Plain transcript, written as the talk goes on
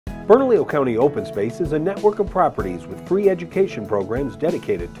Bernalillo County Open Space is a network of properties with free education programs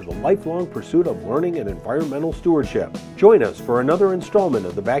dedicated to the lifelong pursuit of learning and environmental stewardship. Join us for another installment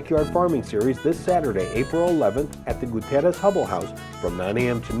of the Backyard Farming Series this Saturday, April 11th at the Gutierrez Hubble House from 9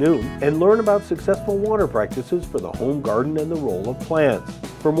 a.m. to noon and learn about successful water practices for the home garden and the role of plants.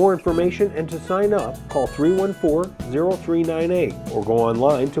 For more information and to sign up, call 314-0398 or go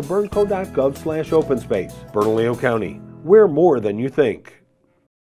online to bernco.gov/openspace. Bernalillo County, we're more than you think.